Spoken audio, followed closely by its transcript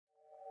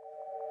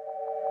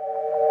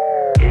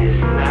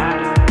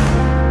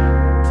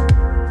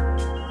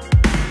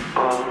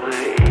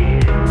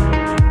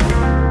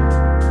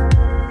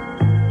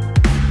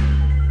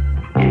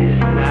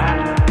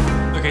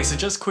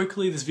just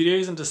quickly, this video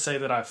isn't to say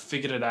that I've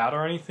figured it out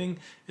or anything,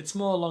 it's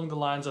more along the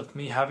lines of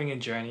me having a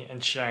journey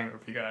and sharing it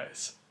with you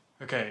guys.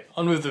 Okay,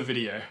 on with the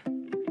video.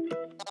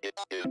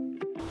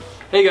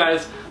 Hey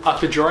guys,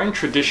 after drawing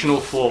traditional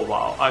for a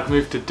while, I've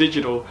moved to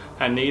digital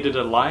and needed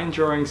a line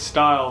drawing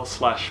style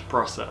 /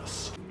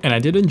 process. And I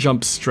didn't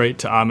jump straight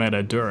to Ahmed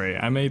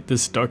Aldoori. I made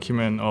this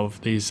document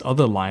of these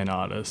other line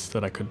artists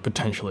that I could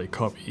potentially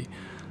copy.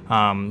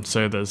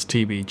 So there's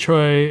TB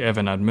Choi,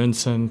 Evan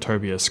Amundsen,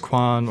 Tobias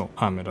Kwan, or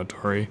Ahmed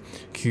Aldoori,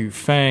 Q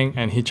Fang,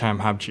 and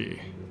Hicham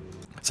Habji.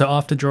 So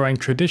after drawing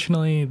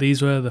traditionally,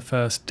 these were the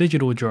first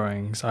digital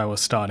drawings I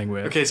was starting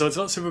with. Okay, so it's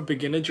not super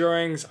beginner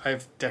drawings.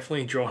 I've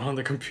definitely drawn on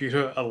the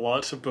computer a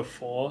lot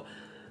before.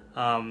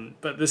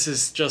 But this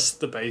is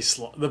just the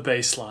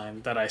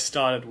baseline that I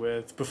started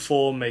with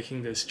before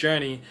making this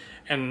journey.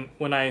 And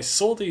when I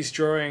saw these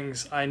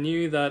drawings, I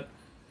knew that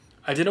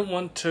I didn't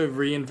want to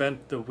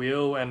reinvent the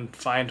wheel and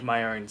find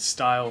my own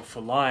style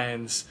for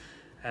lines.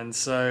 And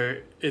so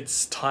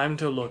it's time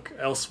to look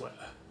elsewhere.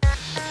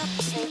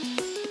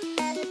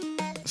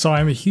 So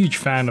I'm a huge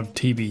fan of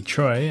TB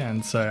Choi,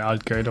 and so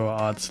I'd go to an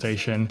art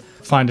station,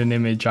 find an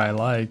image I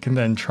like, and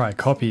then try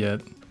copy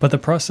it. But the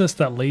process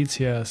that leads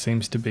here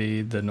seems to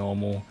be the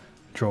normal: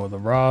 draw the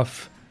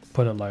rough,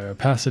 put a low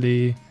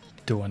opacity,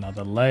 do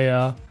another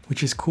layer,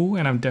 which is cool,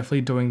 and I'm definitely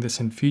doing this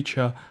in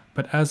future,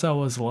 but as I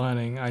was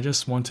learning, I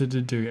just wanted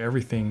to do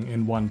everything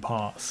in one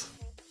pass.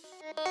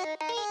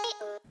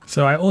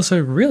 So I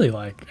also really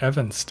like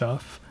Evan's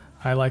stuff.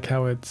 I like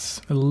how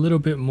it's a little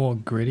bit more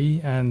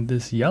gritty, and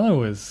this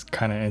yellow is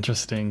kind of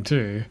interesting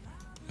too.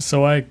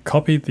 So I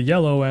copied the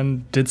yellow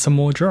and did some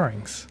more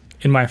drawings.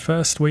 In my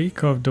first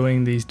week of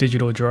doing these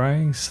digital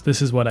drawings,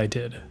 this is what I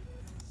did.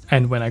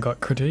 And when I got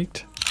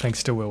critiqued,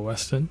 thanks to Will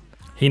Weston,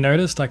 he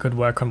noticed I could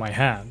work on my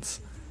hands.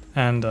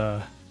 And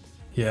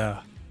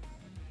yeah,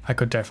 I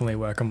could definitely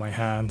work on my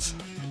hands.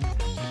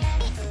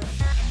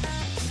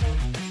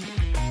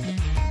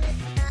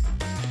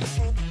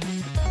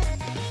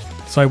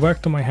 So I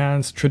worked on my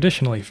hands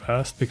traditionally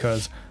first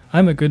because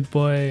I'm a good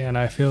boy and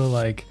I feel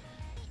like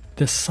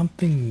there's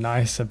something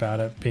nice about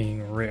it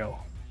being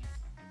real.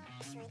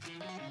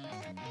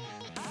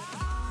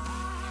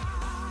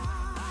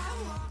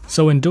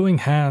 So in doing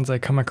hands, I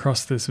come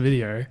across this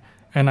video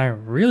and I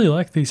really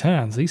like these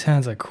hands. These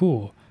hands are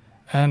cool.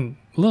 And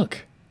look,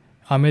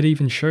 Ahmed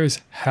even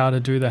shows how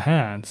to do the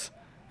hands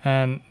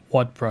and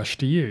what brush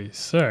to use.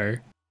 So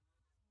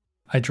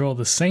I draw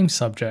the same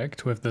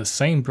subject with the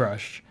same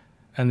brush,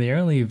 and the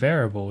only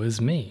variable is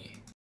me.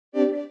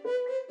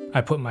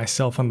 I put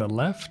myself on the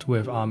left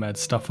with Ahmed's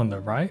stuff on the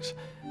right,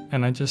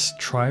 and I just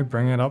try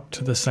bring it up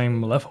to the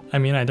same level. I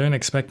mean, I don't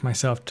expect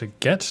myself to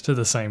get to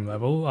the same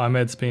level.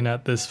 Ahmed's been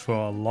at this for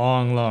a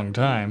long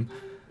time,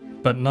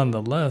 but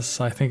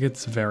nonetheless, I think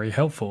it's very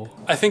helpful.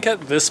 I think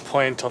at this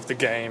point of the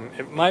game,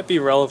 it might be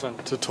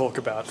relevant to talk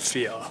about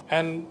fear.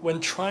 And when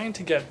trying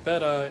to get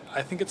better,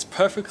 I think it's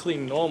perfectly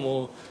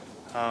normal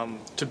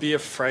to be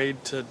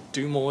afraid to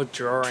do more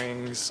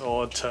drawings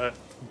or to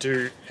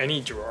do any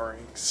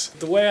drawings.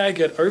 The way I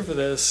get over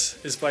this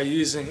is by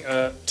using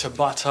a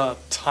Tabata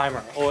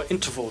timer or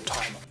interval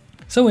timer.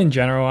 So in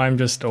general, I'm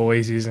just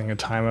always using a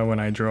timer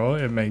when I draw.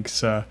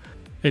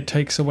 It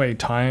takes away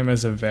time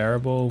as a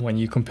variable when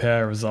you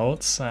compare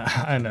results.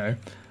 I know,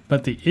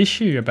 but the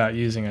issue about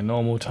using a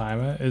normal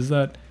timer is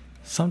that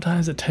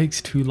sometimes it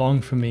takes too long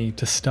for me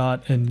to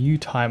start a new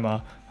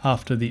timer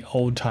after the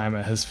old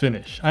timer has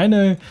finished. I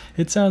know,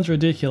 it sounds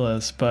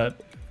ridiculous, but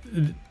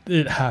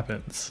it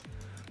happens.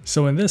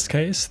 So in this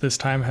case, this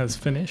timer has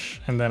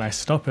finished, and then I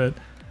stop it,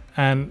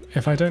 and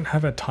if I don't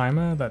have a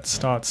timer that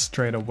starts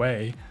straight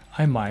away,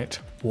 I might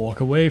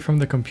walk away from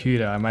the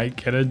computer, I might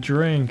get a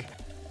drink,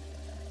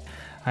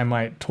 I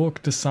might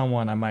talk to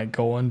someone, I might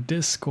go on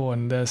Discord,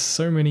 and there's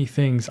so many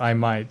things I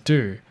might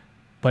do.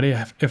 But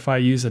if I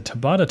use a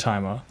Tabata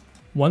timer,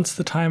 once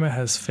the timer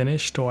has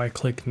finished or I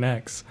click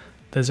next,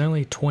 there's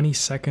only 20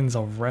 seconds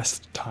of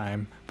rest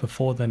time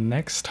before the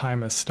next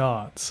timer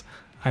starts.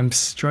 I'm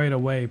straight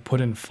away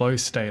put in flow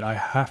state. I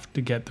have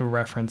to get the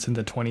reference in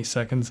the 20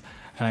 seconds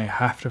and I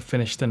have to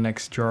finish the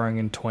next drawing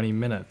in 20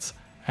 minutes.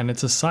 And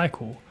it's a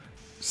cycle.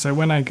 So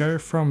when I go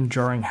from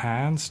drawing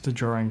hands to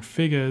drawing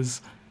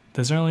figures,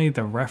 there's only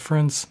the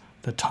reference,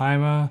 the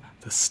timer,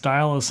 the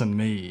stylus, and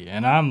me.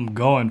 And I'm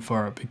going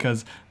for it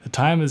because the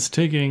time is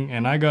ticking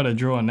and I gotta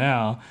draw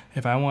now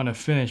if I want to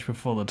finish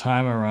before the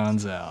timer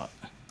runs out.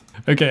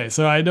 Okay,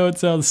 so I know it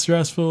sounds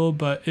stressful,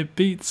 but it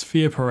beats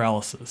fear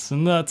paralysis,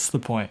 and that's the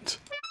point.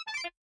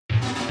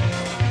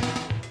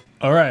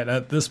 Alright,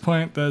 at this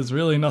point there's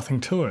really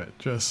nothing to it,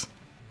 just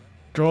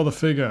draw the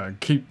figure,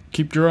 keep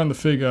drawing the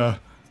figure,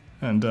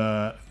 and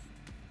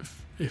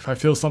if I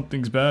feel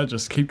something's bad,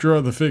 just keep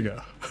drawing the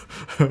figure.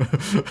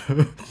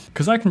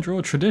 Because I can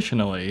draw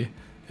traditionally,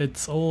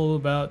 it's all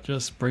about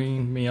just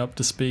bringing me up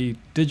to speed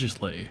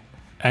digitally.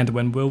 And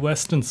when Will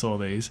Weston saw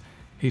these,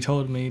 he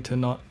told me to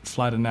not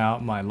flatten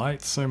out my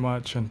lights so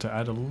much and to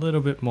add a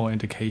little bit more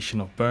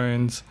indication of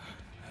bones.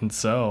 And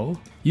so,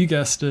 you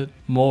guessed it,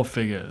 more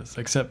figures,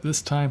 except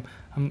this time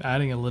I'm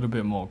adding a little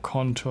bit more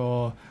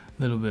contour,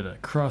 a little bit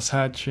of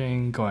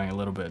cross-hatching, going a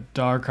little bit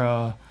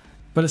darker.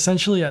 But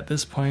essentially at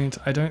this point,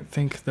 I don't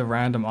think the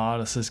random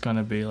artist is going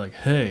to be like,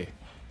 hey,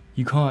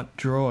 you can't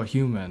draw a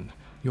human,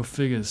 your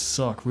figures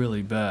suck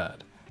really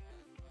bad.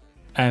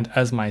 And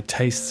as my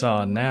tastes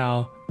are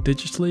now,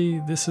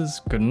 digitally, this is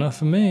good enough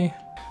for me.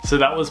 So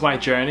that was my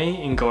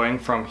journey in going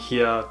from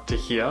here to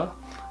here.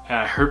 And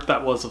I hope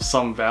that was of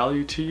some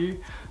value to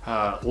you.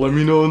 Let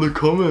me know in the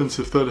comments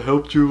if that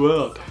helped you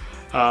out.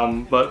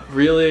 But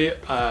really,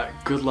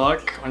 good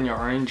luck on your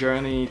own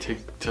journey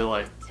to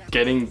like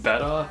getting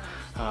better.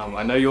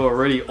 I know you're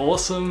already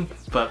awesome,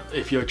 but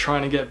if you're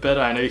trying to get better,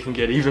 I know you can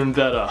get even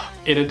better.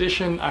 In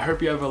addition, I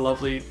hope you have a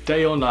lovely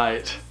day or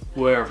night,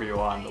 wherever you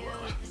are in the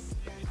world.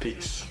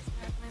 Peace.